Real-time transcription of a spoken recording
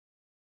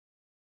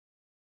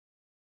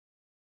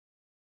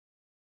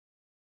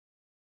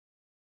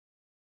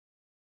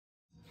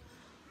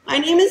My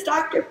name is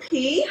Dr.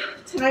 P.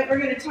 Tonight we're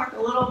going to talk a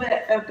little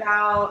bit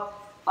about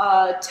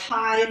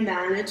time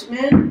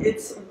management.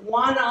 It's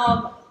one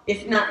of,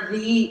 if not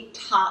the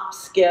top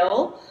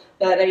skill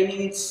that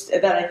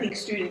I think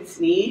students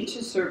need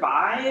to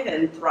survive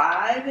and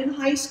thrive in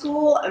high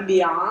school and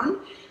beyond.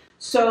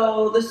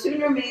 So the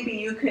sooner maybe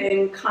you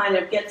can kind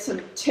of get some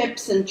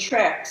tips and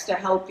tricks to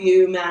help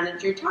you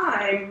manage your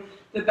time,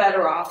 the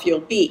better off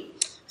you'll be.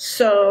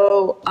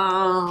 So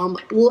I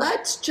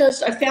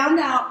found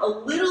out a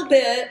little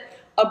bit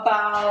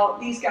about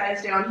these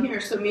guys down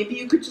here. So maybe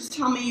you could just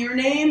tell me your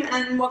name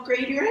and what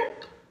grade you're in?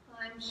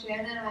 I'm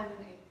Shannon, I'm in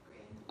 8th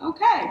grade.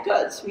 Okay,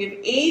 good. So we have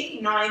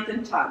 8th, 9th,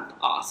 and 10th.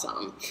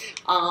 Awesome.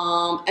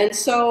 And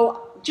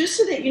so just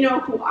so that you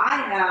know who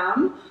I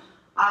am,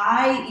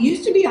 I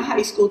used to be a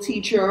high school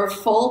teacher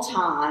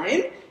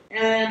full-time.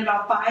 And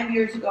about 5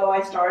 years ago,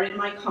 I started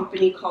my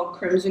company called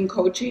Crimson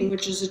Coaching,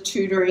 which is a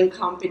tutoring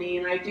company.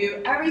 And I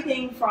do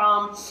everything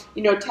from,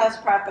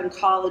 test prep and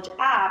college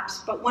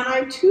apps. But when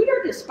I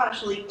tutored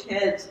especially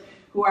kids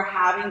who are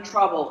having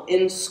trouble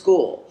in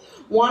school,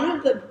 one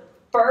of the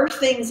first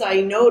things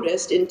I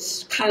noticed in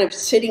kind of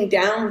sitting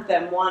down with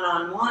them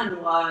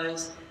one-on-one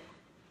was,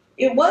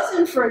 it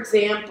wasn't, for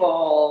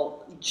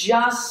example,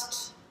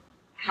 just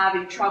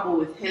having trouble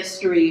with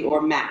history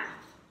or math.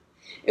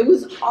 It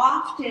was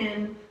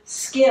often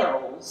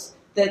skills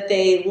that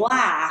they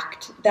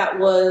lacked that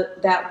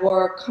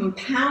were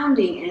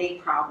compounding any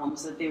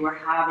problems that they were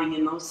having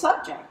in those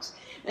subjects.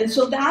 And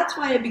so that's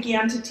why I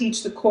began to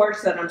teach the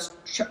course that I'm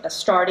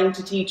starting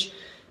to teach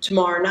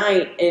tomorrow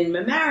night in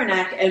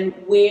Mamaroneck, and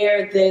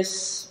where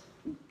this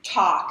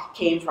talk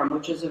came from,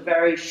 which is a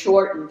very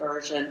shortened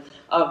version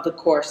of the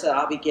course that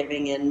I'll be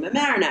giving in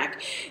Mamaroneck.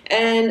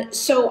 And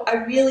so I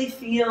really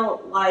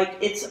feel like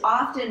it's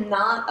often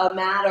not a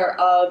matter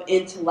of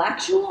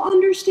intellectual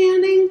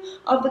understanding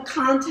of the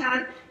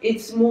content.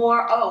 It's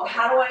more,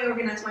 how do I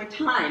organize my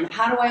time?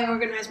 How do I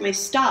organize my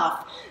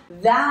stuff?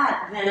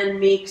 That then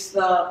makes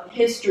the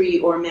history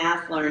or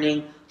math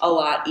learning a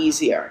lot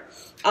easier.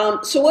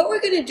 So what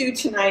we're going to do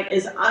tonight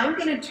is I'm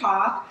going to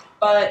talk,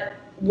 but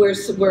we're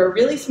a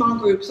really small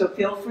group, so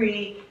feel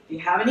free, if you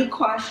have any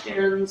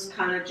questions,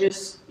 kind of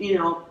just,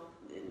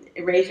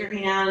 raise your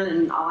hand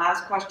and I'll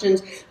ask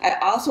questions.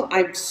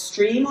 I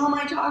stream all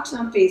my talks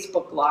on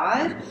Facebook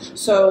Live,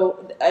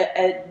 so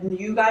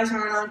you guys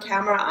aren't on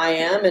camera, I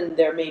am, and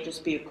there may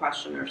just be a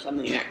question or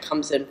something that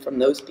comes in from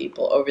those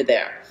people over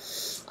there.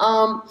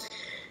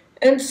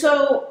 And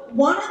so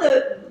one of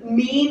the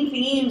main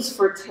themes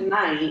for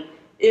tonight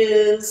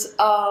is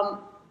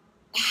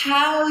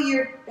how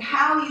you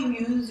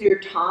use your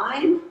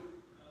time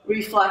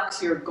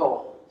reflects your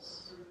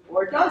goals,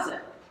 or does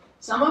it?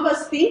 Some of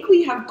us think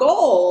we have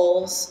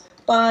goals,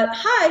 but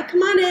hi,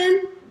 come on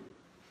in.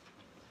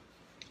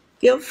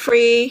 Feel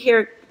free.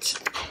 Here,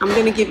 I'm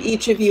going to give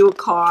each of you a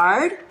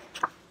card.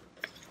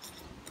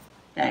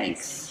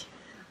 Thanks.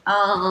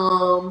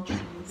 Some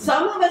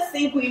of us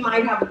think we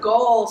might have a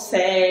goal,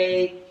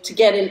 say, to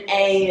get an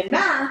A in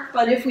math,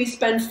 but if we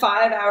spend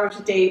 5 hours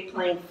a day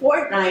playing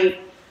Fortnite,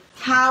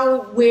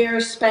 how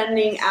we're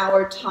spending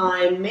our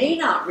time may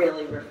not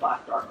really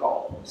reflect our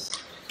goals.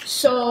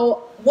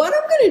 So what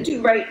I'm going to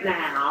do right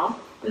now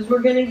is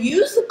we're going to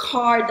use the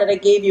card that I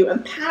gave you.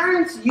 And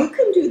parents, you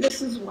can do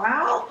this as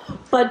well,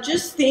 but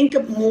just think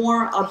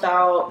more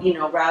about,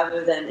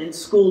 rather than in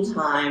school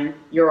time,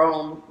 your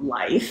own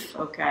life,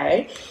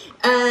 okay?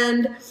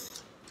 And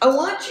I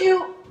want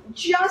you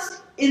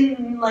just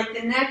in like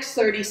the next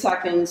 30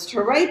 seconds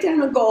to write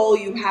down a goal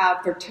you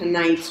have for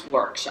tonight's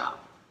workshop.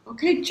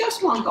 Okay,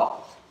 just one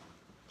goal.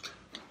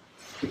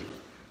 Do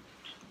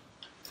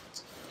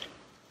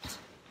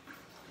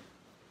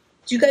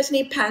you guys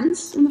need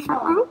pens in the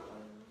front row?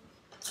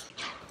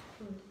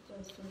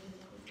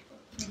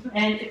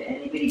 And if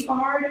anybody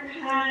borrowed a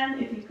pen,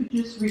 if you could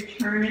just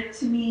return it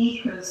to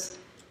me, because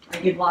I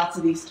give lots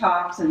of these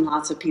talks and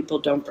lots of people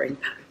don't bring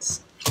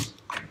pens.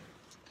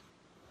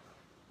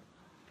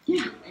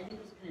 Yeah.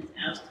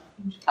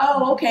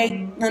 Oh,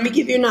 okay. Let me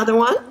give you another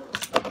one.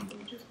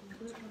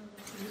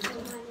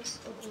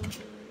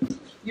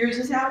 Yours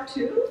is out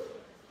too?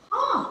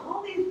 Oh,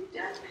 all these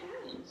dead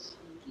pens.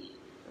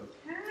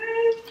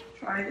 Okay,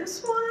 try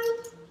this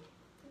one.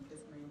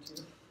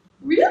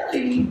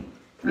 Really?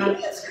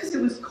 Maybe it's because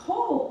it was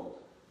cold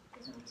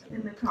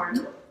in the car.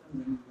 No?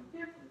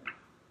 Yeah.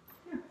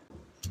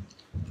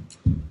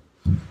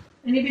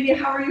 Anybody,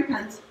 how are your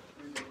pens?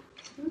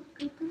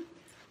 Good.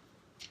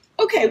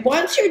 Okay,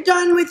 once you're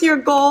done with your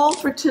goal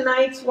for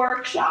tonight's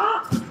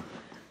workshop,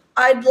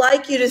 I'd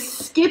like you to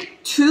skip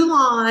 2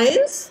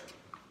 lines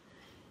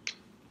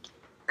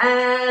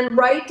and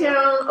write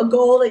down a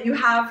goal that you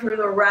have for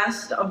the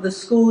rest of the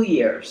school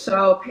year.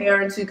 So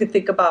parents, you could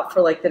think about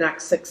for like the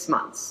next 6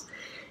 months.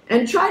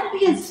 And try to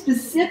be as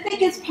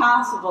specific as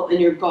possible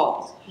in your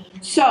goals.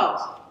 So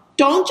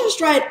don't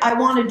just write, I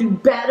want to do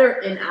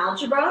better in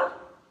algebra.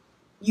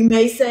 You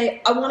may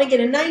say, I want to get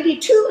a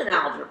 92 in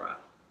algebra,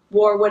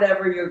 or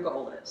whatever your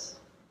goal is.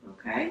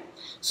 Okay?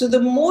 So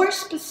the more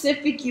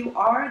specific you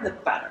are, the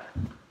better.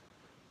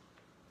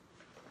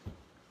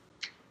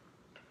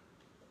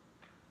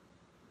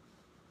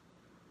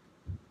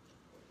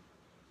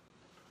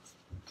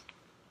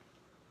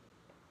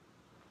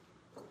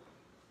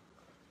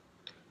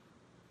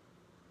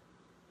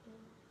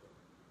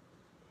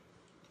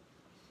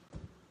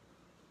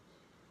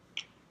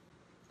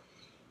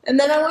 And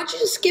then I want you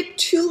to skip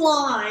 2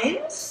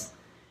 lines,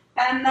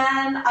 and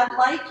then I'd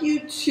like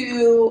you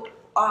to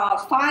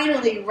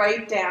finally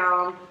write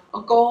down a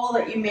goal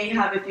that you may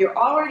have. If you're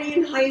already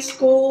in high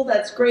school,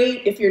 that's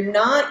great. If you're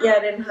not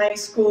yet in high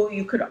school,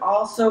 you could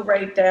also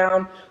write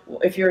down,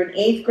 if you're in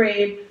 8th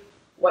grade,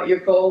 what your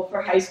goal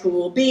for high school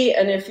will be,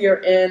 and if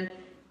you're in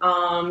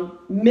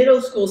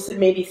middle school, so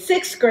maybe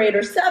 6th grade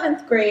or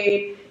 7th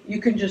grade, you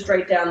can just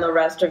write down the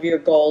rest of your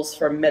goals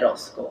for middle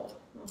school,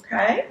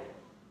 okay?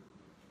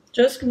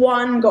 Just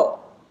one goal.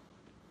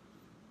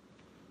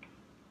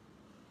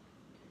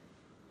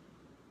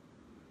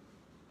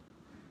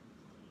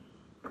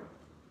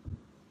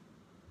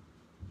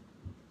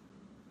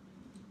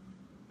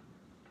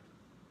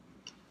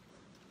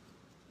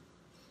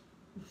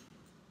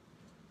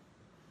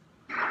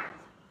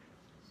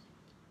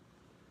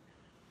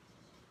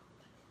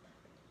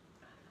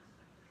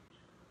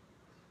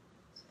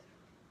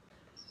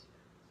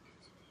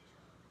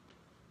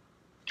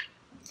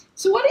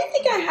 So what do you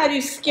think I had you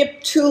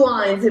skip 2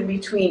 lines in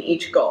between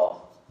each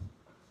goal?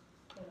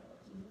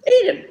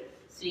 Aiden.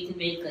 So you can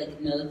make like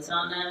notes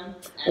on them?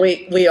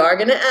 We are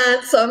going to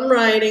add some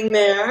writing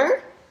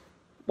there.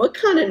 What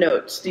kind of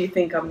notes do you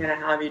think I'm going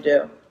to have you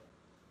do?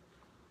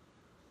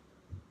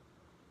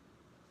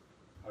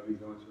 How are you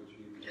going to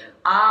achieve the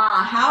goal?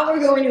 How we're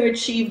going to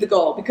achieve the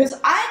goal. Because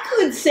I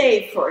could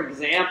say, for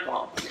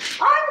example,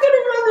 I'm going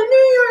to run the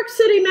New York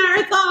City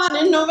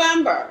Marathon in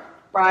November,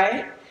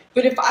 right?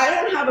 But if I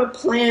don't have a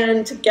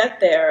plan to get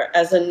there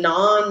as a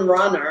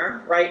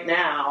non-runner right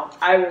now,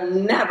 I will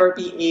never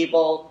be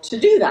able to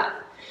do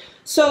that.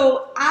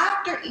 So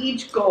after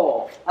each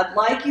goal, I'd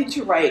like you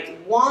to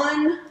write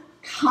 1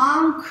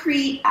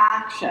 concrete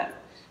action.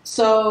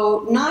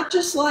 So not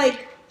just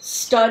like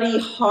study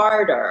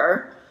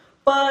harder,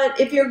 but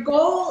if your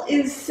goal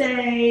is,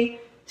 say,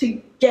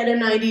 to get a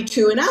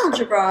 92 in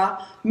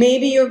algebra,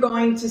 maybe you're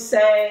going to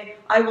say,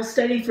 I will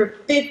study for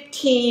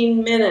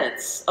 15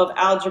 minutes of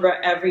algebra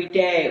every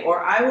day,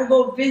 or I will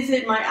go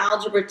visit my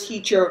algebra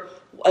teacher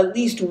at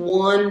least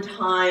 1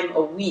 time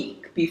a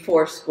week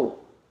before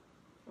school.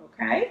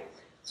 Okay?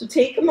 So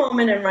take a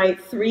moment and write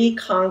 3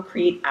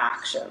 concrete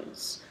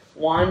actions,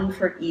 1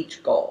 for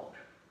each goal.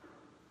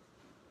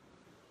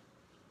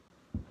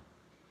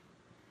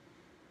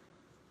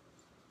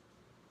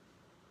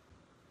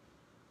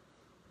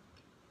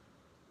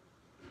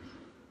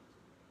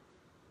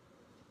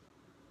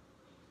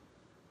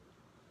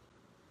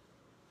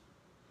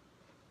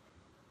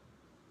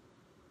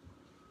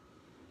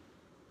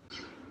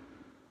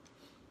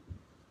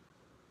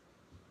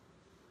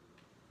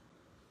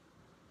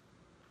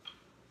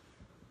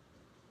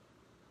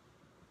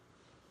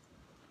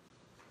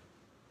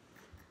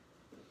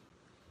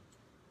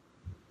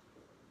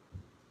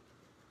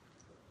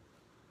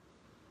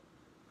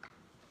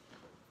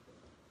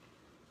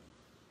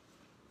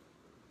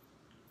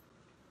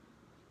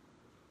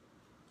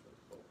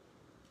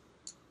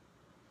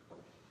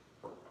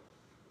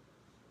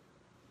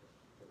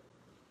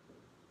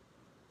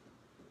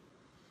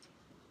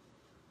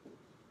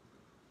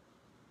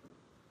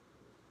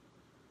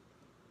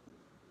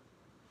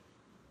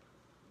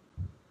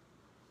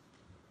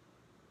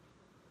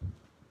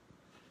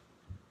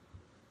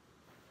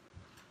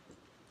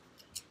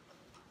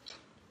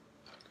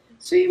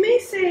 So you may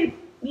say,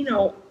 you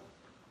know,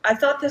 I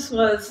thought this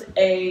was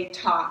a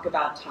talk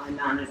about time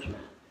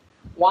management.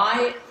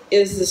 Why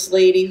is this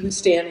lady who's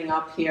standing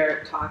up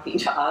here talking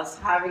to us,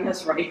 having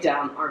us write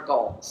down our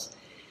goals?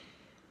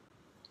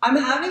 I'm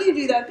having you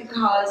do that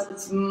because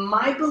it's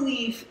my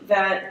belief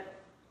that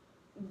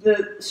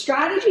the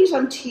strategies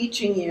I'm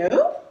teaching you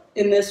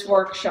in this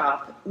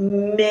workshop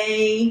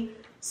may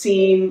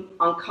seem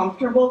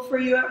uncomfortable for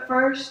you at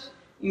first.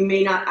 You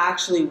may not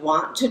actually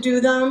want to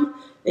do them.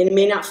 They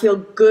may not feel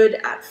good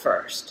at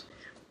first.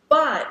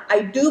 But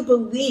I do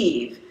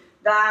believe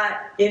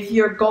that if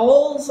your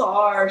goals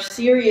are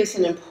serious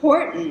and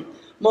important,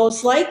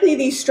 most likely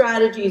these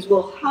strategies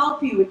will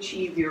help you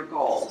achieve your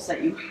goals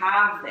that you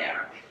have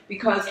there.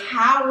 Because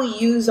how we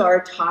use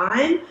our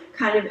time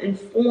kind of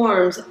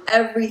informs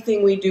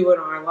everything we do in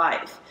our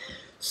life.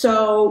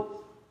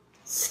 So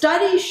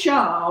studies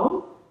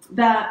show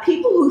that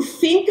people who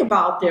think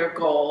about their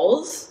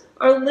goals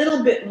are a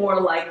little bit more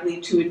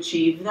likely to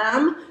achieve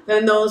them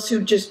than those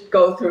who just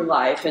go through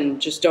life and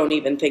just don't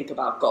even think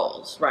about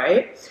goals,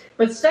 right?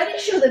 But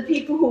studies show that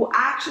people who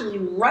actually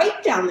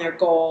write down their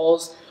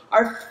goals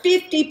are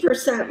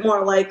 50%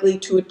 more likely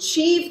to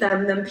achieve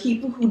them than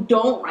people who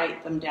don't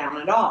write them down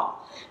at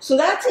all. So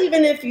that's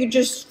even if you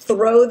just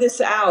throw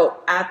this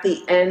out at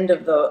the end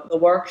of the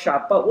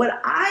workshop. But what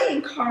I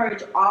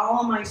encourage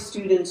all my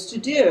students to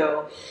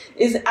do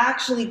is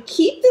actually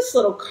keep this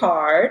little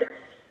card.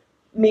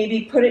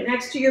 Maybe put it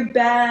next to your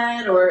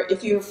bed, or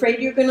if you're afraid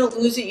you're going to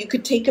lose it, you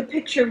could take a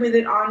picture with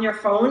it on your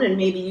phone and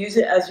maybe use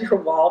it as your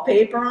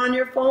wallpaper on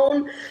your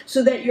phone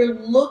so that you're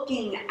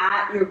looking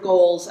at your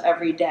goals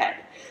every day.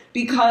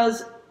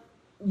 Because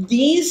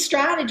these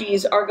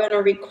strategies are going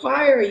to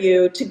require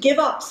you to give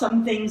up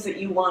some things that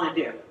you want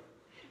to do.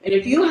 And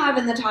if you have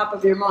in the top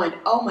of your mind,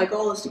 oh, my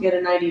goal is to get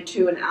a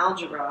 92 in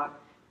algebra,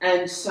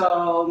 and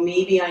so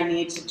maybe I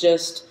need to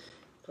just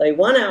play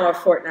 1 hour a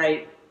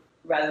fortnight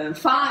rather than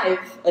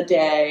 5 a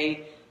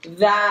day,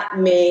 that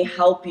may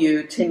help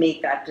you to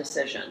make that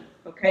decision,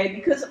 okay?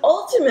 Because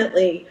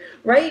ultimately,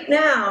 right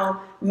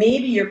now,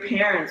 maybe your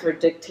parents are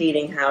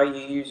dictating how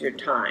you use your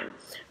time.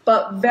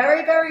 But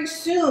very, very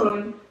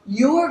soon,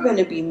 you're going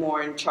to be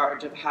more in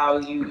charge of how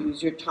you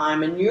use your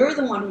time, and you're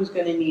the one who's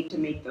going to need to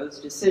make those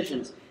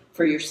decisions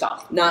for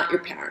yourself, not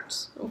your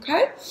parents,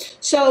 okay?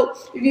 So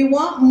if you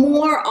want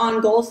more on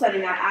goal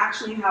setting, I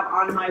actually have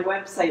on my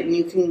website, and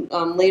you can,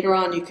 later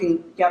on, you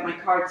can get my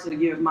cards to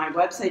give my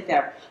website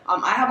there.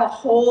 I have a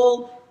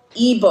whole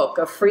ebook,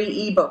 a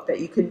free ebook that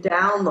you can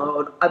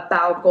download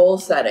about goal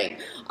setting.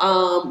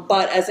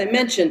 But as I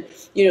mentioned,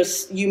 you know,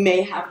 you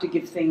may have to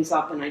give things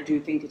up, and I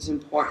do think it's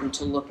important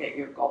to look at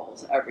your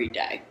goals every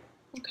day,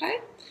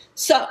 okay?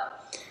 So,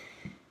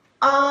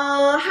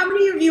 how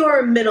many of you are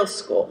in middle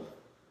school?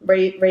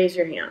 Raise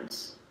your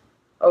hands.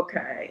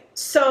 Okay,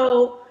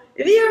 so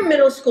if you're in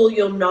middle school,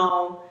 you'll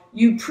know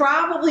you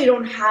probably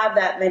don't have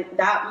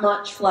that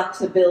much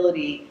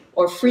flexibility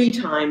or free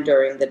time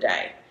during the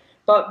day.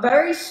 But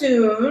very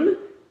soon,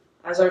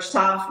 as our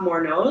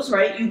sophomore knows,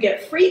 right, you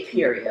get free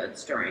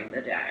periods during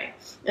the day.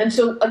 And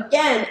so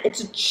again,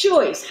 it's a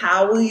choice.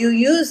 How will you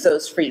use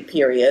those free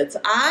periods?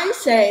 I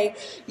say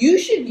you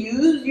should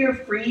use your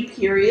free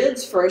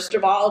periods, first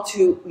of all,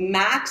 to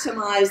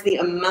maximize the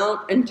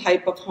amount and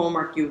type of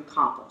homework you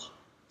accomplish.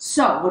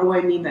 So what do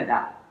I mean by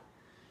that?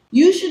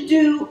 You should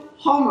do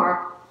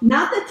homework,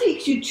 not that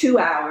takes you 2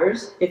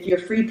 hours if your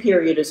free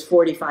period is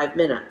 45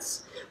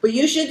 minutes. But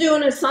you should do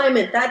an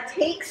assignment that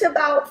takes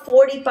about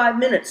 45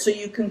 minutes so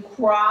you can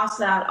cross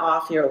that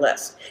off your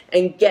list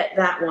and get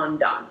that one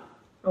done,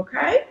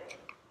 okay?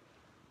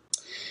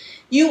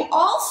 You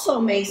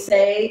also may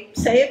say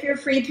if your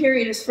free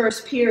period is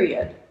first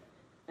period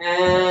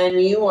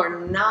and you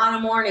are not a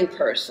morning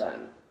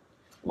person,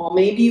 well,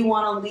 maybe you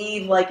want to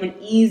leave like an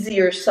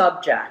easier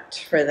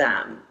subject for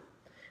them.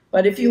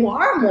 But if you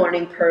are a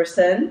morning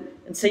person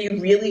and say you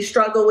really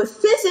struggle with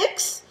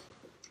physics,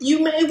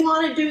 you may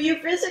want to do your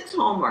physics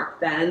homework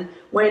then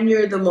when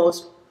you're the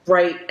most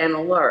bright and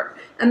alert.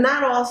 And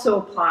that also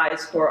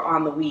applies for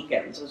on the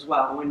weekends as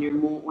well, when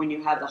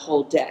you have the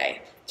whole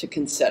day to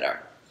consider.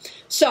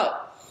 So,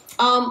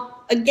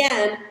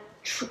 again,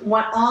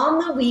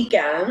 on the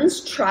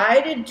weekends,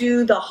 try to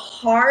do the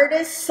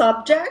hardest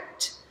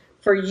subject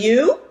for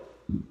you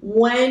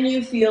when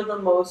you feel the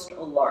most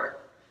alert.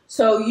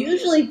 So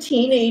usually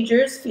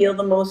teenagers feel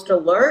the most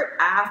alert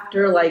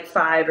after like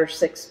 5 or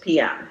 6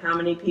 p.m. How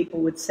many people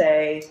would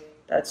say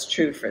that's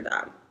true for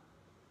them?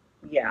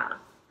 Yeah.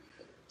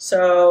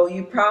 So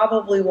you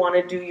probably want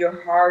to do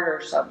your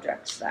harder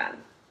subjects then.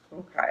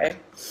 Okay.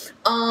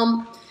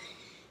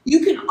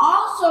 You can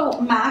also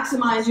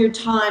maximize your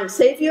time.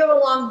 Say if you have a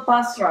long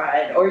bus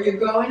ride, or you're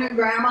going to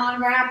grandma and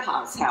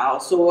grandpa's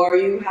house, or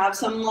you have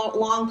some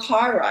long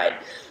car ride.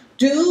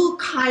 Do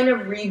kind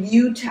of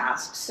review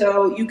tasks.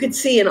 So you could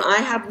see, and I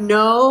have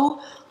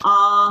no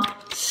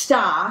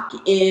stock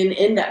in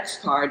index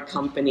card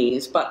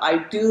companies, but I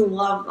do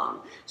love them.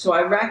 So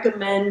I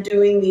recommend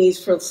doing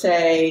these for,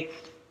 say,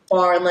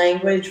 foreign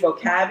language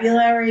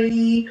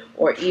vocabulary,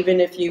 or even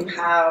if you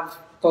have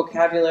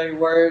vocabulary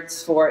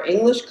words for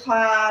English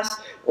class,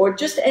 or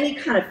just any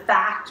kind of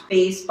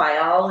fact-based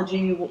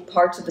biology,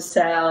 parts of the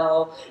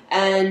cell,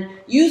 and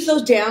use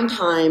those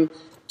downtime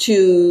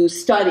to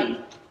study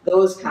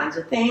those kinds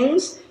of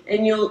things,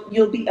 and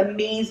you'll be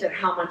amazed at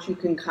how much you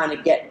can kind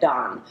of get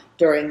done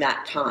during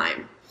that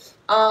time.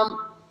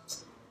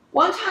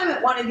 One time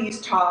at one of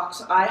these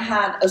talks, I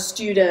had a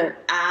student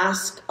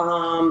ask,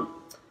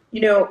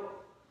 you know,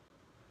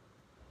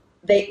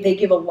 they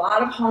give a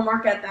lot of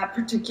homework at that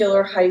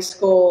particular high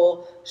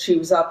school. She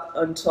was up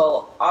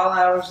until all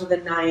hours of the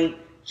night.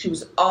 She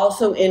was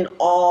also in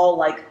all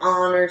like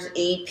honors,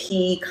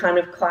 AP kind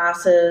of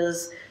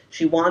classes.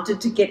 She wanted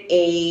to get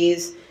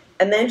A's.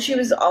 And then she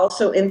was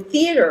also in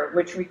theater,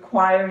 which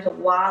requires a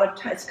lot of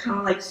time. It's kind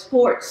of like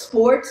sports.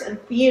 Sports and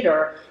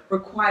theater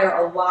require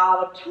a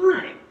lot of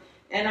time.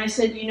 And I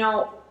said, you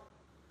know,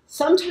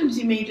 sometimes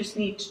you may just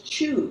need to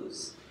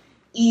choose.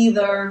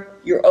 Either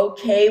you're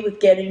okay with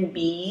getting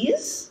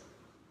B's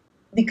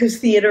because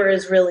theater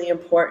is really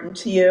important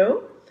to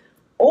you,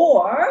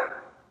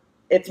 or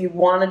if you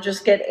want to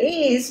just get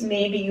A's,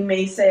 maybe you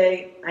may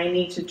say, I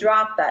need to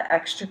drop that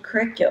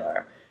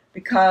extracurricular,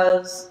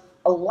 because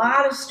a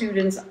lot of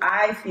students,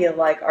 I feel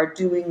like, are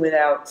doing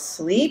without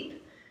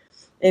sleep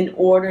in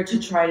order to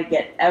try to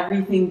get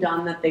everything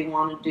done that they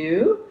want to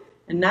do.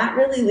 And that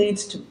really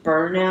leads to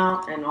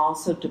burnout and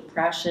also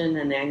depression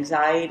and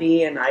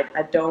anxiety. And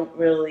I don't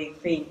really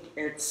think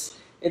it's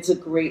a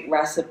great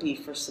recipe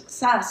for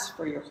success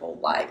for your whole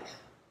life.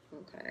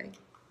 Okay.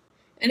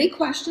 Any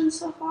questions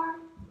so far?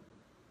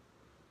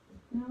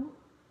 No?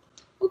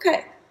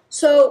 Okay.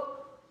 So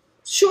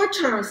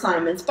short-term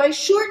assignments. By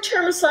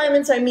short-term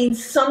assignments, I mean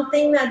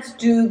something that's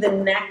due the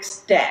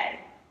next day.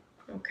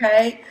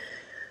 Okay?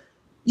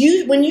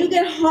 when you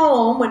get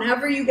home,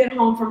 whenever you get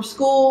home from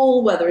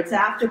school, whether it's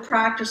after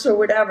practice or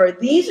whatever,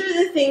 these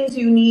are the things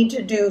you need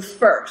to do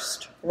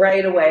first,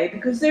 right away,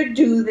 because they're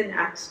due the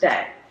next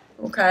day,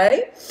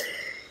 okay?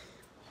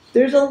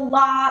 There's a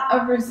lot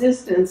of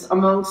resistance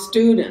among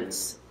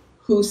students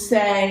who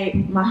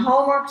say, my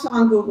homework's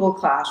on Google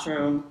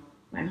Classroom,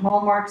 my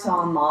homework's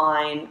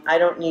online, I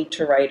don't need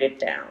to write it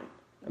down.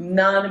 I'm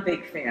not a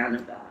big fan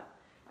of that.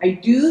 I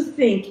do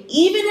think,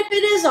 even if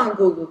it is on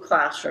Google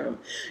Classroom,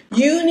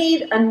 you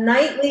need a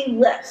nightly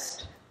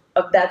list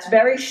that's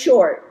very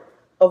short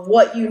of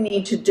what you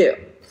need to do.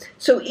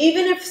 So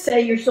even if,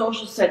 say, your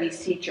social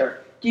studies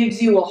teacher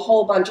gives you a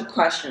whole bunch of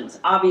questions,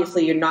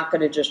 obviously you're not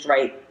going to just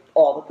write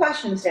all the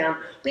questions down,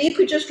 but you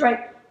could just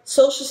write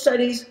social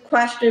studies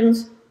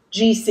questions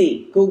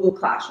GC, Google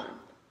Classroom.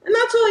 And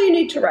that's all you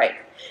need to write.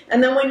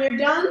 And then when you're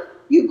done,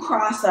 you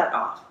cross that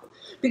off.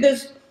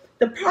 Because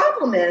the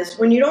problem is,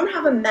 when you don't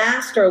have a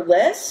master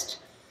list,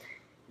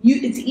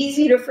 it's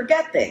easy to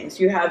forget things.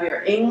 You have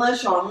your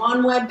English on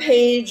one web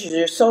page,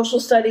 your social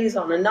studies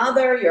on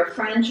another, your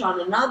French on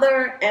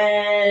another,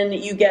 and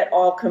you get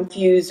all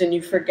confused and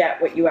you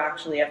forget what you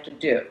actually have to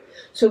do.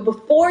 So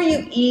before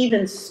you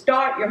even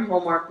start your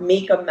homework,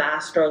 make a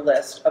master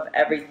list of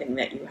everything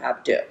that you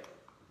have due.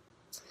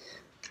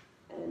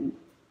 And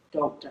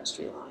don't just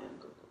rely on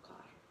Google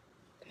Classroom,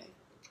 okay?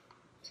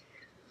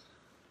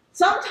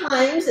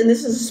 Sometimes, and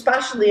this is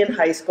especially in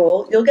high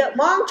school, you'll get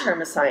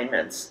long-term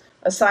assignments.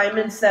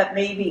 Assignments that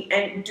may be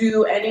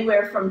due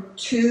anywhere from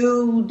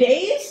 2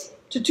 days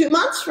to 2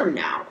 months from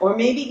now, or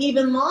maybe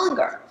even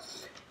longer.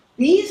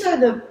 These are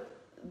the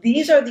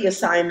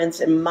assignments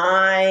in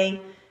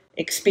my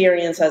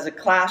experience as a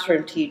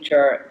classroom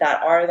teacher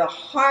that are the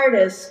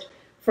hardest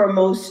for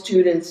most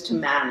students to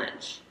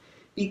manage.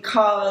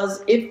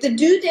 Because if the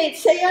due date,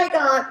 say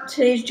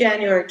today's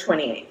January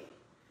 28th,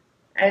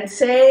 and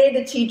say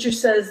the teacher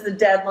says the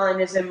deadline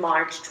is in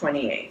March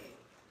 28th.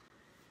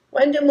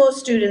 When do most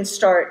students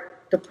start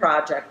the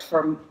project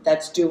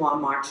that's due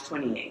on March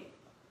 28th? March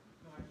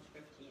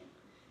 15th.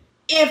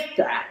 If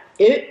that.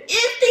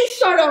 If they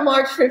start on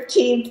March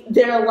 15th,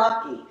 they're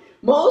lucky.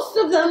 Most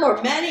of them,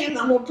 or many of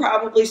them, will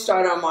probably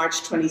start on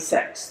March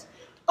 26th.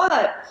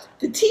 But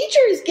the teacher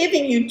is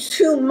giving you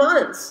 2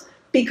 months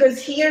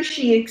because he or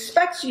she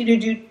expects you to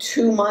do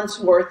 2 months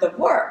worth of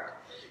work.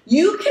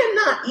 You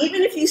cannot,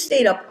 even if you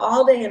stayed up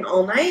all day and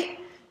all night,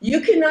 you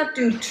cannot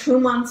do 2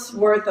 months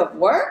worth of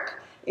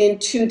work in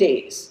 2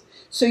 days.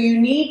 So you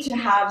need to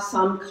have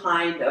some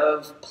kind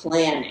of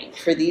planning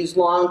for these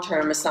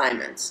long-term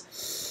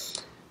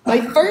assignments.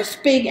 My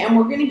first big, and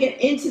we're going to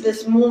get into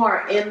this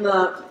more in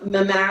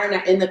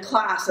the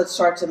class that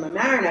starts in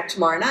Mamaroneck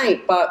tomorrow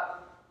night, but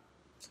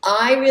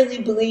I really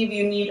believe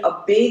you need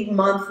a big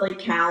monthly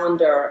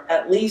calendar,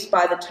 at least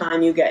by the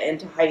time you get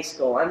into high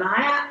school. And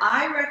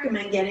I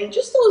recommend getting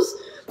just those,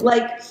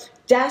 like,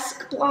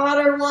 desk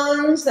blotter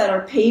ones that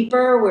are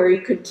paper where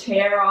you could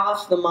tear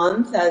off the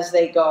month as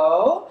they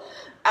go.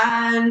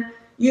 And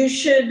you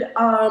should,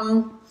 I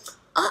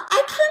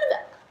kind of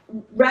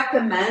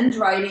recommend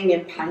writing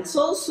in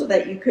pencil so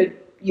that you could,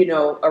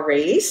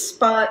 erase,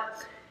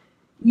 but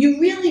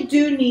you really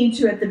do need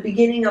to, at the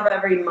beginning of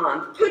every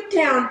month, put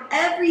down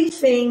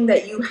everything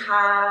that you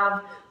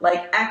have,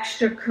 like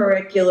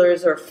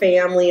extracurriculars or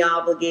family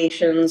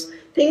obligations,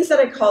 things that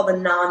I call the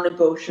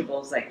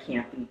non-negotiables that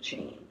can't be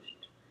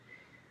changed.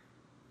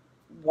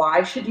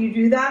 Why should you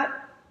do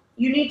that?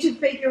 You need to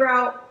figure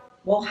out,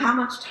 well, how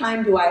much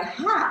time do I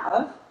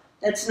have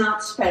that's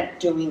not spent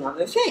doing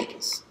other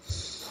things?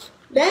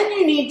 Then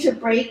you need to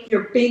break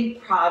your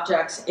big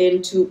projects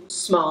into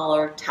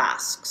smaller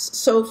tasks.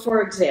 So,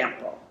 for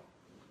example,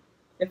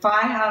 if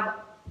I have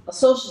a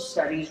social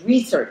studies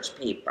research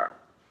paper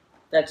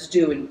that's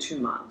due in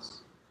 2 months,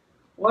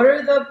 what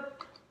are the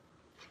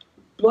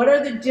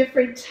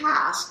different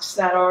tasks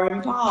that are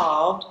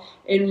involved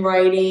in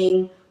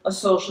writing a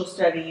social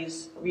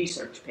studies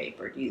research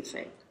paper, do you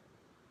think?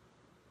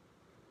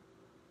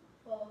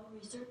 Well,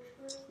 research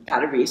first.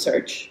 Gotta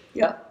research,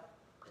 yep.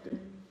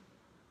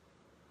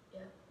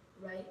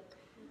 Right.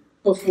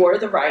 Before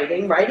the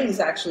writing. Writing is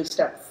actually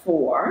step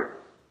 4.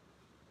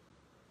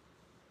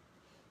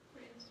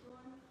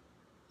 Brainstorm.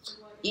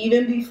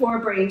 Even before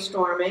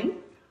brainstorming.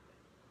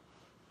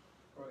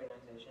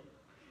 Organization.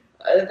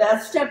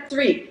 That's step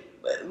 3.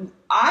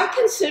 I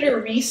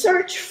consider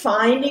research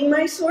finding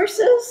my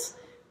sources,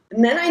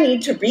 and then I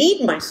need to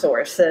read my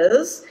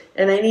sources,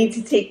 and I need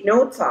to take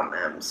notes on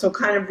them. So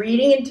kind of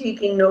reading and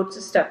taking notes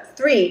is step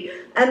 3.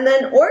 And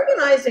then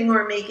organizing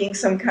or making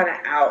some kind of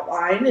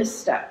outline is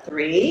step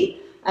 3.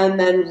 And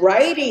then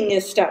writing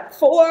is step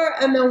 4.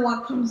 And then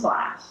what comes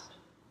last?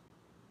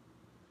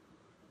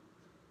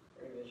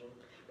 Revision.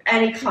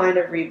 Any kind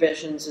of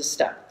revisions is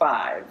step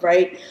 5,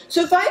 right?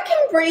 So if I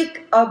can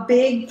break a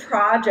big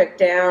project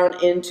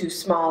down into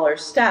smaller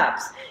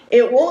steps,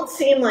 it won't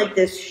seem like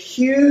this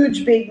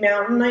huge big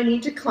mountain I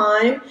need to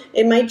climb.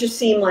 It might just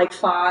seem like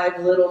 5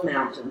 little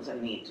mountains I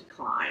need to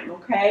climb,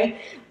 okay?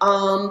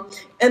 And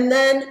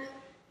then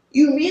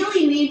you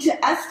really need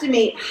to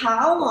estimate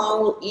how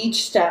long will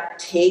each step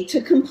take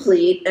to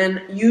complete,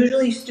 and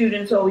usually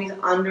students always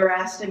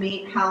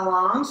underestimate how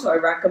long, so I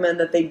recommend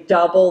that they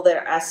double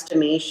their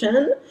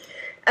estimation.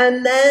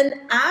 And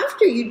then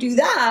after you do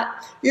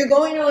that, you're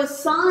going to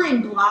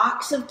assign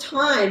blocks of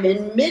time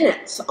in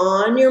minutes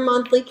on your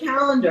monthly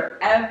calendar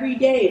every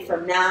day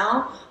from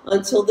now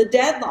until the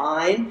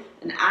deadline.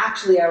 And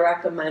actually, I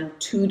recommend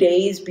 2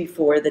 days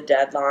before the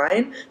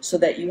deadline so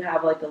that you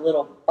have like a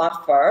little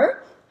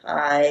buffer,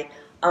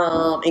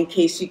 in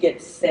case you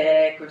get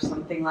sick or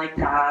something like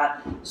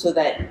that, so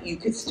that you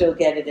could still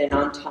get it in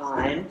on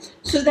time,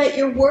 so that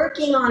you're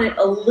working on it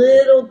a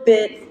little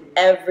bit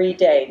every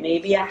day,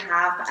 maybe a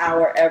half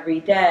hour every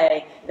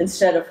day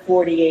instead of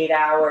 48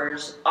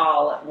 hours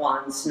all at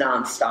once,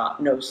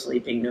 nonstop, no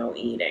sleeping, no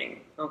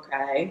eating.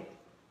 Okay?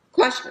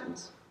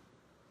 Questions?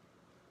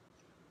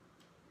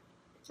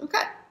 Okay.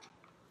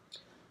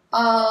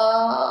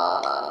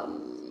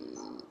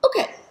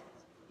 Okay.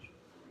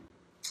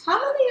 How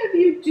many of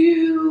you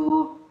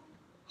do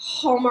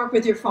homework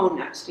with your phone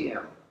next to you?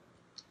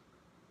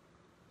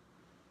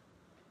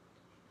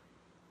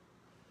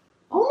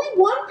 Only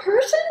one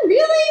person?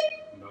 Really?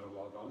 Not a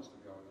lot of honesty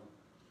going on.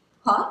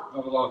 Huh?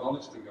 Not a lot of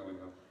honesty going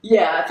on.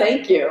 Yeah,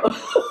 thank you.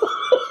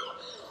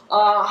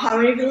 How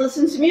many of you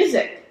listen to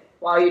music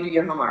while you do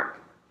your homework?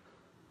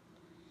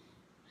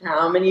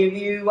 How many of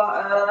you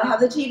have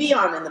the TV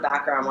on in the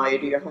background while you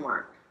do your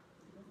homework?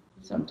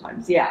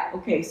 Sometimes, yeah.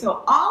 Okay,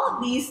 so all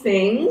of these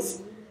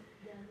things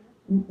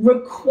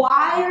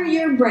require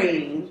your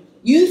brain.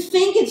 You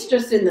think it's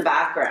just in the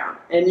background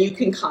and you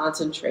can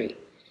concentrate.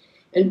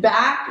 And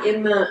back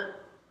in the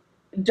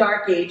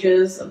dark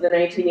ages of the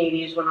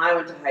 1980s, when I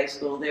went to high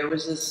school, there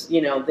was this,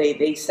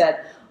 they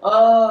said,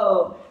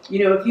 oh,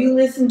 if you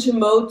listen to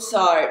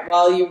Mozart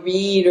while you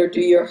read or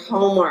do your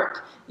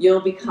homework, you'll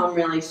become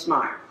really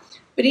smart.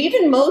 But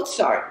even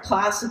Mozart,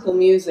 classical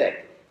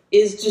music,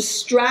 is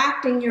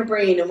distracting your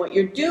brain. And what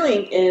you're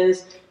doing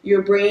is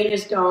your brain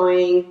is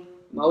going,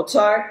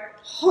 Mozart,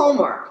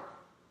 homework.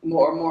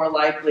 More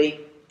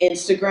likely,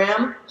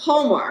 Instagram,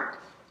 homework.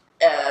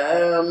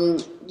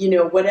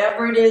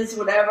 Whatever it is,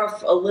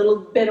 a little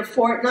bit of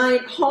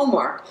Fortnite,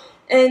 homework.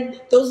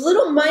 And those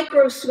little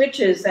micro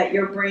switches that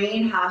your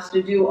brain has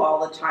to do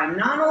all the time,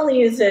 not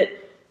only is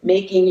it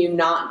making you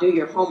not do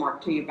your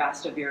homework to your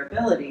best of your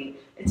ability,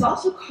 it's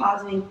also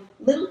causing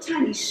little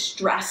tiny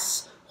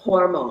stress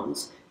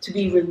hormones to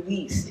be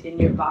released in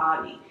your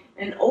body.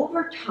 And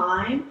over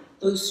time,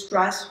 those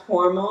stress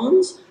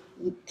hormones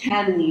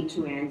can lead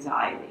to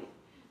anxiety.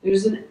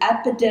 There's an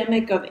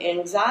epidemic of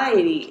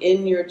anxiety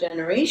in your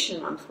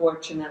generation,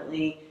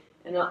 unfortunately,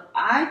 and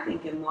I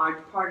think in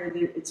large part of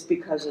it, it's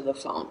because of the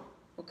phone,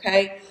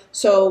 okay?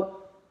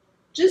 So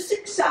just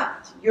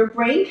accept your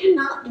brain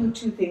cannot do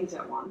two things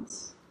at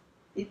once.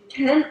 It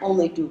can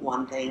only do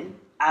one thing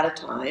at a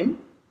time.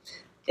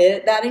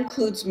 That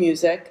includes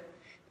music,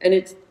 and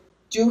it's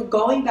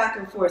going back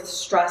and forth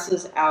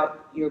stresses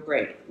out your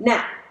brain.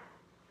 Now,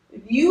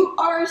 if you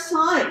are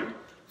assigned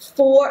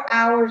 4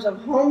 hours of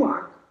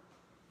homework,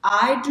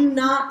 I do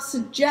not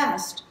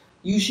suggest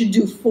you should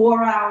do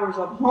 4 hours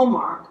of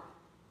homework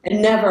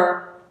and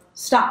never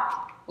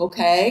stop,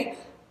 okay?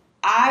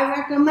 I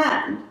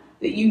recommend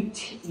that you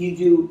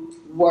do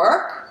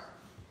work,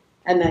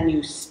 and then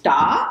you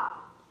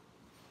stop,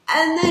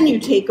 and then you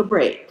take a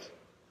break.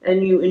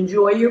 And you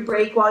enjoy your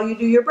break while you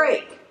do your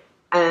break.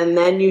 And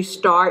then you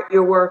start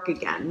your work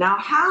again. Now,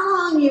 how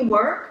long you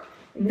work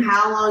and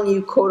how long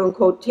you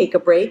quote-unquote take a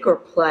break or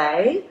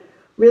play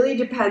really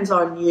depends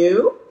on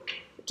you.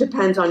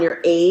 Depends on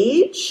your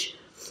age.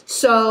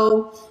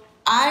 So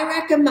I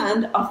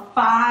recommend a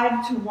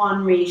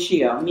 5-to-1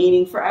 ratio,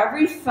 meaning for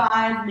every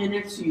 5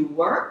 minutes you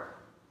work,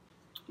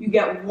 you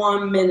get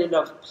 1 minute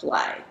of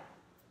play.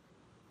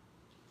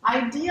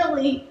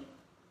 Ideally,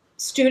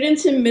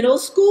 students in middle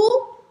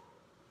school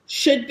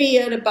should be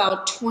at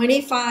about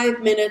 25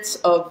 minutes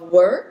of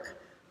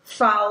work,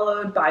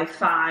 followed by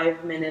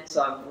 5 minutes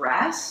of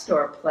rest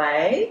or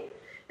play.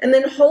 And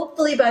then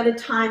hopefully by the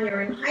time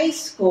you're in high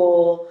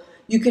school,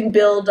 you can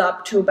build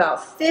up to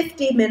about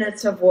 50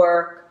 minutes of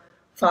work,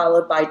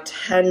 followed by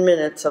 10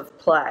 minutes of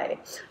play.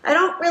 I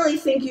don't really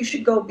think you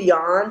should go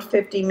beyond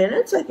 50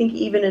 minutes. I think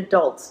even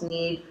adults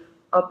need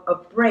a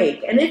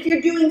break. And if you're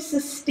doing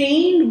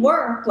sustained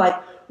work,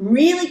 like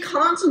really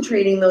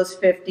concentrating those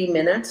 50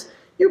 minutes,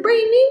 your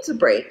brain needs a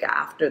break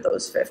after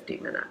those 50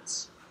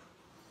 minutes.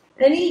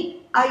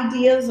 Any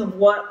ideas of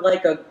what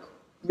like a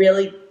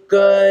really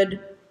good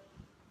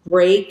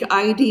break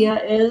idea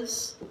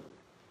is?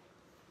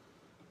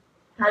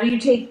 How do you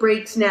take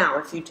breaks now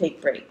if you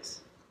take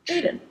breaks?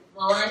 Aiden.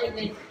 Well, when I take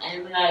breaks,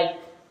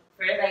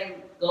 first I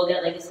go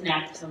get like a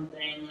snack or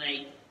something,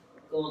 like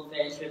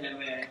goldfish or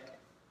whatever.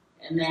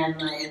 And then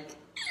I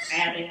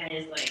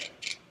just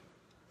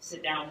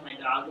sit down with my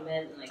dog a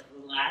bit and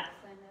relax.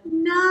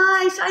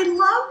 Nice. I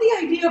love the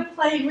idea of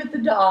playing with the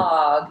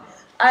dog.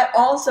 I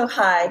also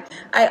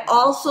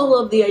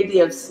love the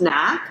idea of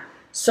snack.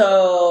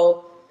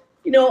 So,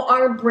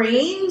 our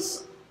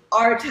brains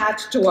are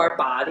attached to our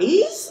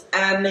bodies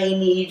and they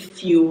need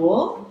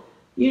fuel.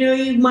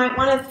 You might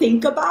want to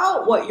think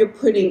about what you're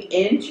putting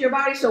into your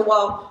body. So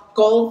while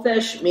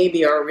goldfish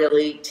maybe are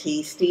really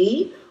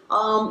tasty,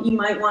 you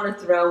might want to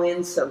throw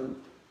in some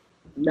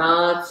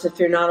nuts if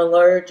you're not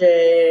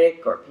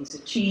allergic, or a piece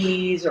of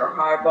cheese, or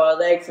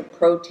hard-boiled eggs, some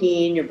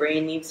protein. Your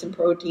brain needs some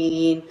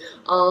protein.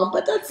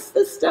 But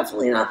that's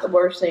definitely not the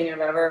worst thing I've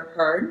ever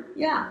heard.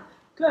 Yeah,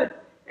 good.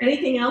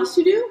 Anything else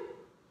you do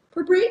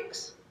for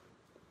breaks?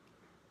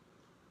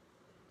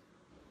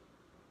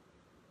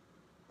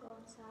 Go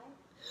outside.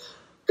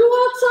 Go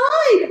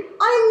outside.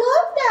 I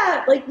love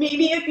that. Like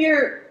maybe if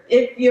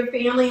your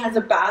family has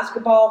a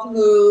basketball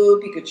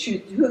hoop, you could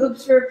shoot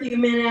hoops for a few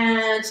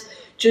minutes,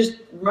 just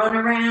run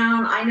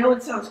around. I know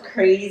it sounds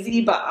crazy,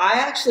 but I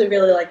actually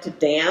really like to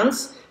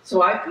dance.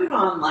 So I put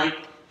on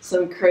like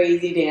some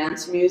crazy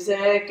dance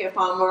music if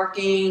I'm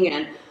working.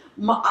 And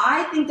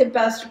I think the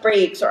best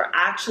breaks are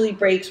actually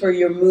breaks where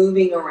you're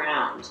moving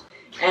around.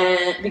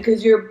 And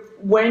because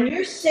when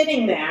you're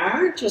sitting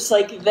there, just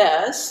like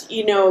this,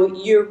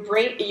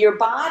 your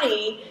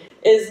body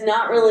is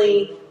not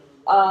really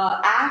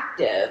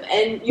active,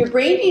 and your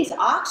brain needs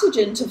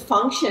oxygen to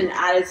function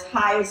at its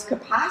highest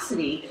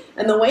capacity.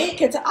 And the way it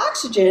gets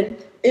oxygen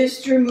is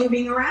through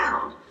moving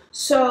around.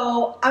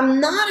 So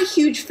I'm not a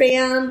huge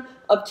fan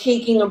of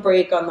taking a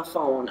break on the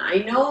phone. I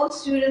know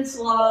students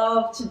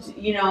love to,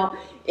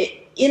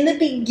 in the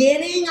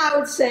beginning, I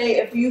would say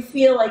if you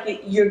feel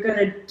like you're going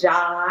to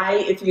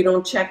die if you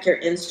don't check your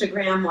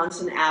Instagram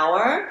once an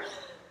hour,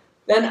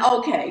 then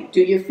okay,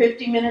 do your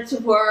 50 minutes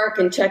of work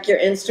and check your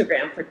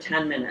Instagram for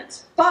 10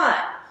 minutes.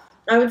 But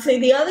I would say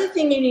the other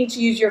thing you need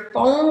to use your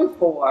phone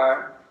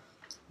for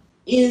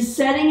is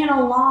setting an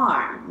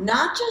alarm,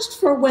 not just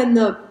for when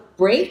the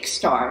break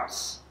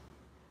starts,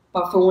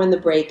 but for when the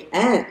break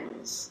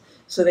ends,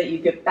 so that you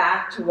get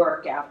back to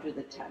work after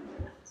the 10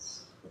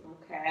 minutes,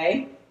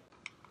 okay?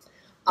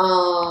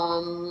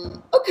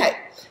 Okay,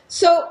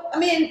 so,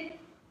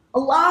 a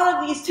lot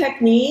of these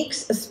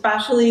techniques,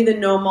 especially the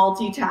no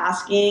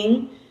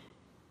multitasking,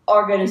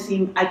 are going to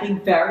seem, I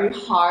think, very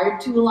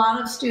hard to a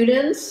lot of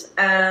students,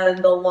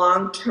 and the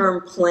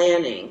long-term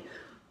planning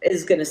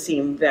is going to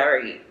seem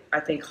very,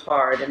 I think,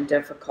 hard and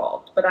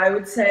difficult. But I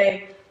would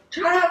say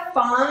try to have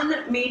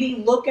fun,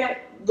 maybe look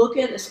at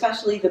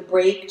especially the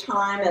break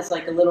time as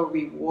like a little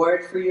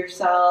reward for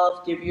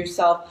yourself, give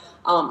yourself,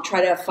 try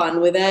to have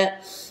fun with it.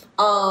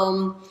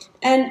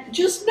 And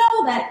just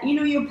know that,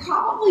 you're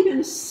probably going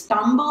to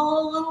stumble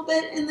a little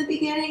bit in the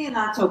beginning, and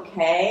that's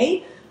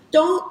okay.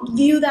 Don't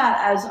view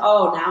that as,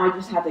 oh, now I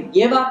just have to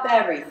give up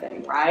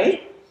everything,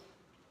 right?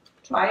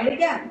 Try it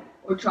again,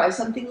 or try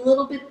something a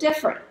little bit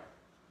different,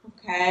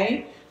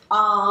 okay?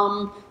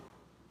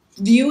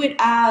 View it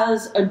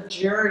as a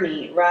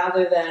journey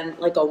rather than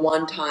like a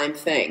one-time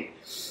thing.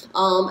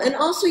 And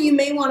also you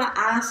may want to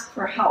ask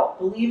for help.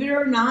 Believe it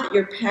or not,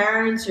 your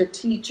parents, your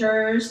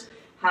teachers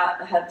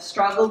have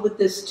struggled with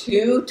this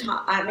too.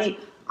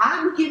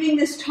 I'm giving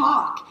this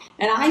talk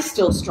and I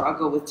still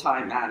struggle with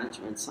time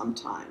management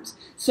sometimes.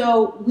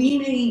 So we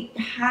may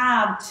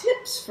have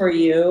tips for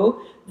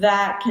you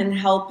that can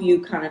help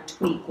you kind of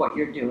tweak what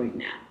you're doing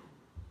now.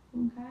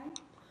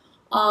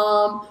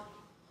 Okay?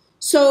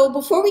 So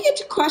before we get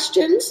to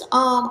questions,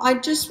 I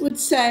just would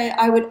say,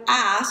 I would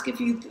ask if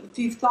you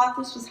thought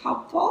this was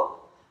helpful,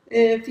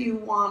 if you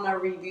want to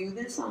review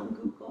this on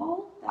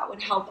Google, that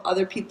would help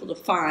other people to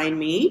find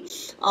me.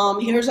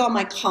 Here's all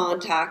my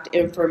contact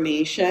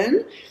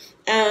information.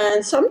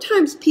 And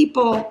sometimes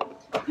people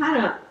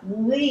kind of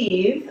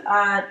leave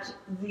at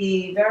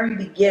the very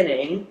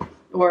beginning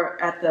or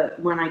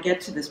when I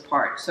get to this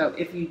part. So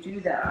if you do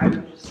that, I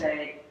would just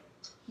say,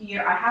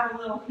 here, I have a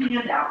little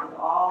handout with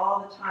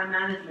all the time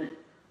management,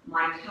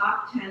 my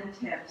top 10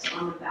 tips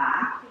on the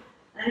back.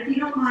 And if you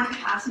don't mind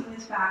passing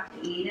this back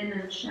to Eden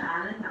and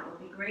Shannon, that would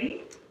be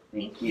great.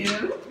 Thank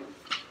you.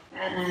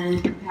 And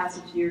you can pass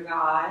it to your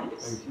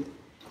guys. Thank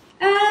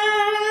you.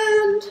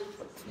 And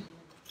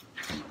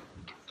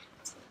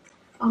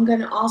I'm going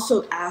to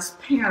also ask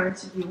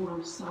parents if you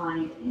want to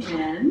sign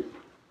in.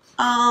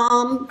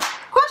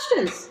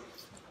 Questions?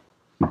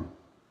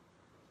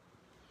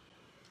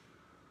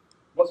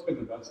 What's been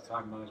the best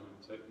time management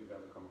tip you've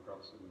ever come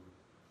across in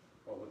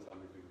all the time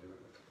you've been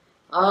doing it?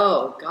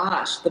 Oh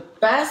gosh, the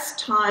best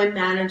time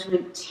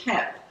management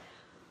tip.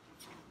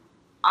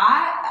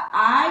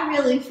 I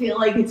really feel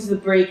like it's the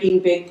breaking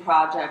big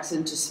projects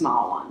into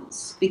small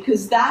ones,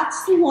 because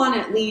that's the one,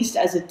 at least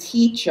as a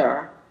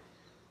teacher,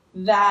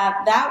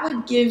 that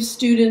would give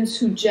students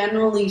who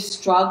generally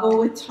struggle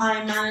with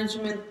time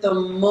management the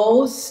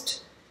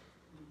most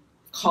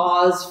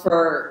cause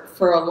for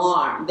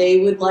alarm. They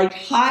would like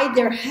hide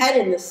their head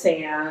in the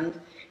sand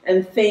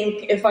and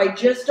think, if I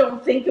just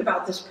don't think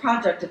about this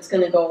project, it's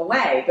going to go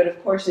away. But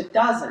of course it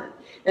doesn't.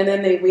 And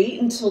then they wait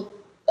until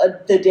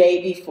the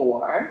day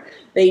before.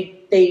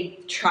 They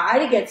try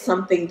to get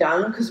something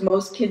done, because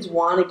most kids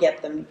want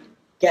to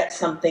get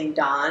something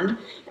done.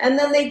 And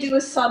then they do a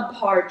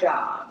subpar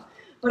job.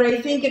 But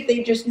I think if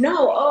they just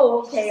know,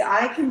 oh, okay,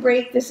 I can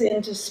break this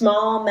into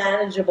small,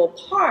 manageable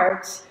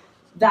parts,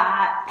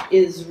 that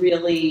is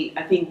really,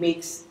 I think,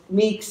 makes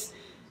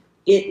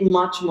it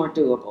much more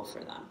doable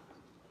for them.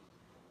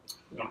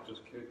 Not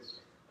just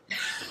kids.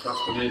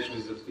 Procrastination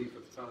is a thief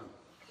of time.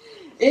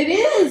 It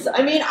is.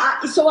 I mean,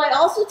 so I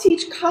also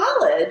teach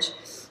college,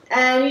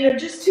 and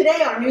just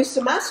today our new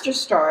semester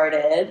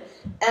started,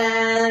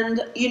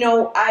 and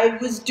I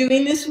was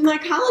doing this with my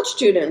college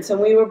students, and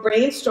we were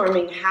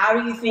brainstorming, how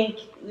do you think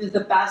is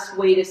the best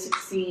way to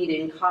succeed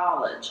in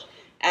college?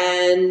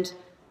 And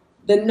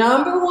the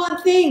number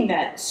one thing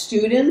that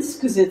students,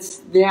 because it's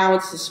the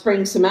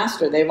spring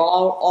semester, they've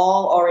all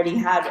already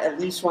had at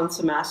least one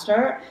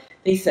semester,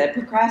 they said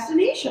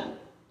procrastination.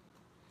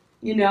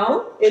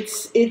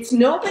 It's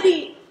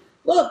nobody.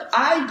 Look,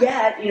 I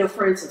get,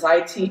 for instance, I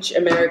teach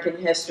American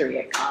history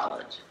at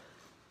college.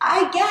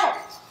 I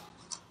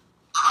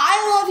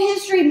love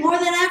history more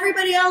than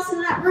everybody else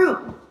in that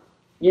room.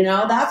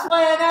 That's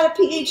why I got a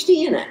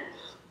Ph.D. in it.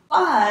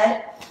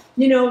 But,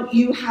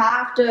 you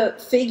have to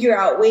figure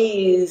out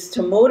ways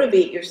to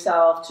motivate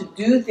yourself to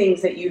do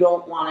things that you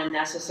don't want to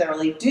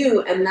necessarily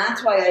do. And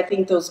that's why I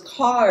think those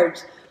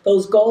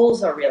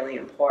goals are really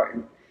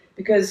important.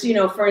 Because,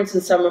 for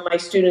instance, some of my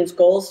students'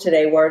 goals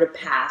today were to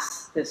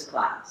pass this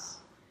class.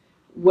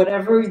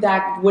 Whatever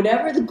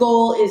the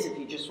goal is, if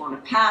you just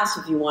want to pass,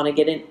 if you want to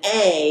get an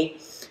A,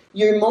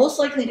 you're most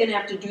likely going to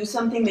have to do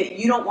something that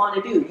you don't want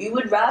to do. You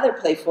would rather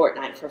play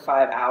Fortnite for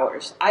 5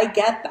 hours. I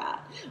get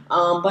that.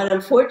 But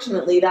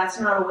unfortunately, that's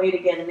not a way to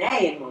get an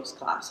A in most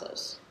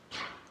classes.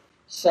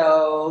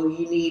 So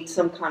you need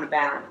some kind of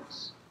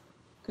balance.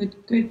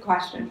 Good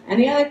question.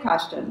 Any other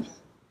questions?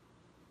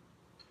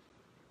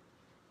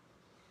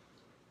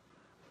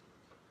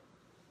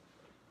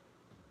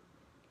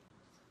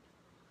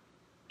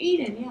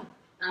 Eden, yeah.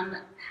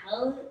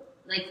 How,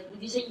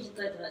 would you say you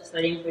start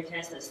studying for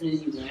tests as soon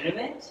as you learn of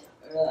it?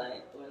 Or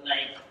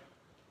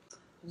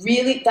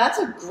Really, that's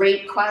a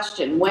great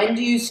question. When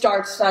do you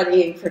start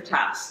studying for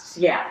tests?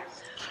 Yeah.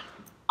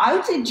 I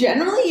would say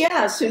generally,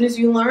 yeah, as soon as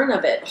you learn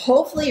of it.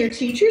 Hopefully your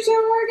teachers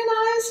are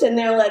organized and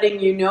they're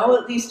letting you know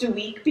at least a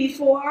week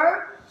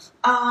before.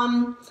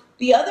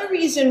 The other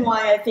reason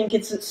why I think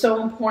it's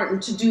so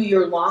important to do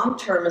your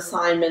long-term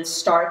assignments,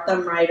 start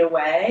them right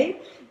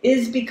away,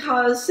 is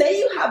because say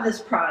you have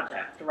this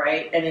project,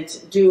 right, and it's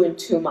due in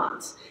 2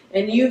 months,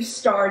 and you've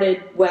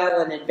started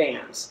well in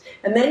advance,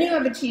 and then you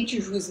have a teacher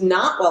who's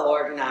not well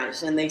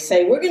organized, and they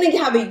say, we're going to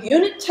have a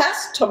unit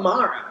test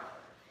tomorrow.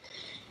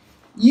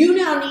 You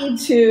now need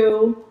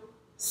to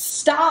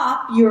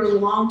stop your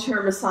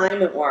long-term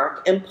assignment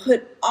work and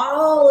put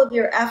all of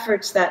your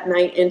efforts that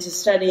night into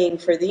studying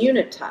for the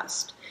unit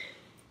test.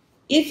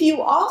 If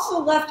you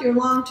also left your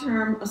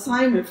long-term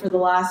assignment for the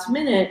last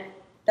minute,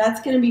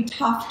 that's going to be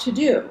tough to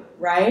do,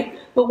 right?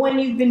 But when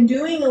you've been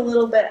doing a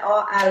little bit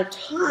at a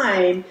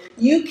time,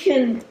 you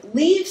can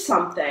leave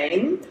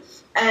something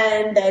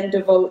and then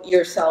devote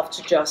yourself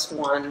to just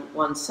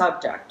one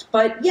subject.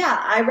 But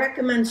yeah, I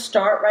recommend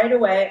start right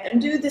away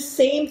and do the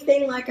same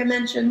thing like I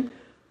mentioned,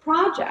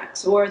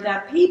 projects or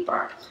that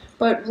paper.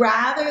 But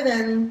rather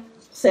than,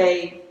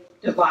 say,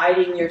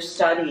 dividing your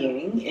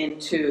studying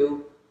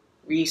into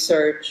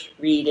research,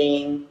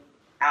 reading,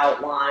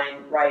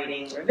 outline,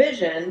 writing,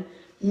 revision,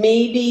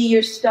 maybe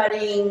your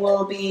studying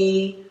will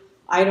be,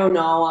 I don't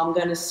know, I'm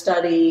going to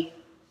study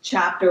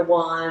chapter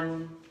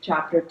 1,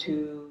 chapter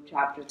 2,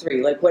 chapter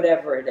 3, like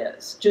whatever it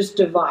is. Just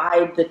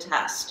divide the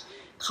test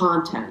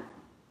content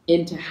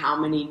into how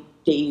many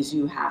days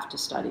you have to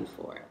study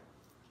for it.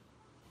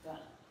 Got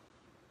it.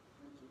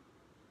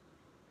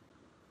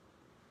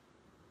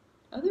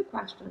 Other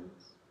questions?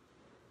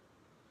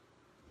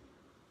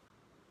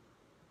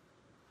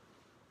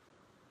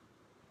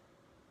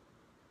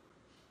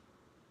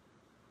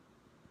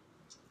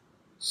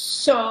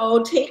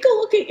 So take a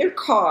look at your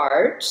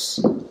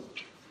cards.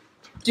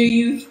 Do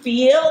you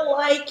feel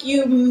like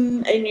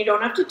and you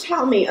don't have to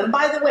tell me, and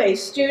by the way,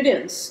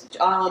 students,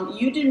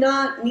 you do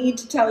not need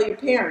to tell your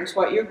parents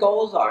what your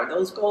goals are.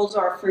 Those goals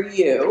are for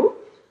you.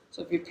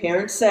 So if your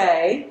parents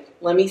say,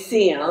 let me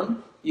see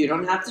them, you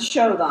don't have to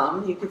show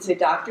them. You could say,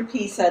 Dr.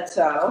 P said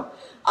so.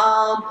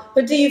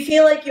 But do you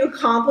feel like you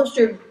accomplished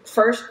your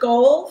first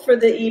goal for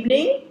the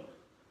evening?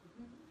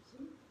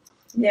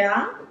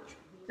 Yeah?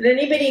 Did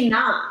anybody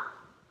not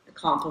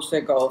accomplish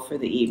their goal for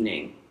the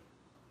evening?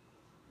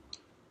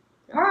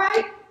 All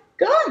right,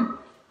 good.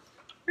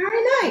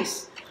 Very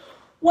nice.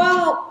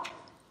 Well,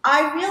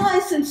 I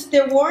realized since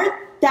there weren't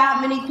that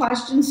many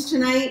questions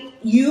tonight,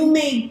 you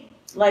may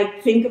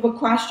think of a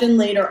question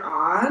later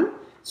on.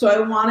 So I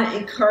want to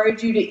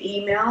encourage you to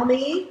email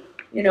me,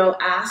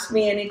 ask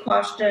me any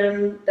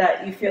question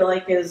that you feel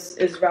like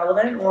is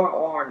relevant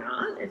or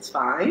not. It's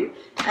fine.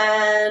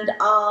 And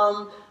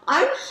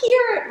I'm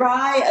here at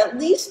Rye at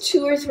least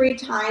 2 or 3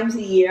 times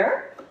a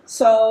year.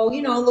 So,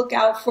 look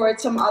out for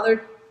it. Some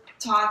other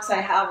talks I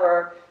have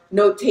are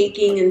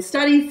note-taking and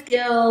study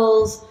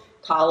skills,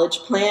 college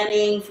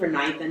planning for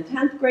 9th and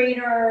 10th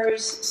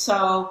graders.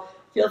 So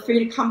feel free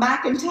to come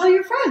back and tell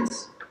your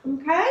friends,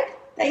 okay?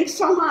 Thanks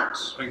so much.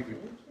 Thank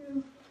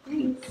you.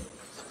 Thanks.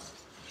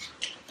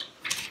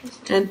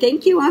 And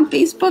thank you on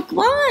Facebook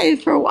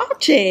Live for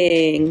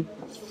watching.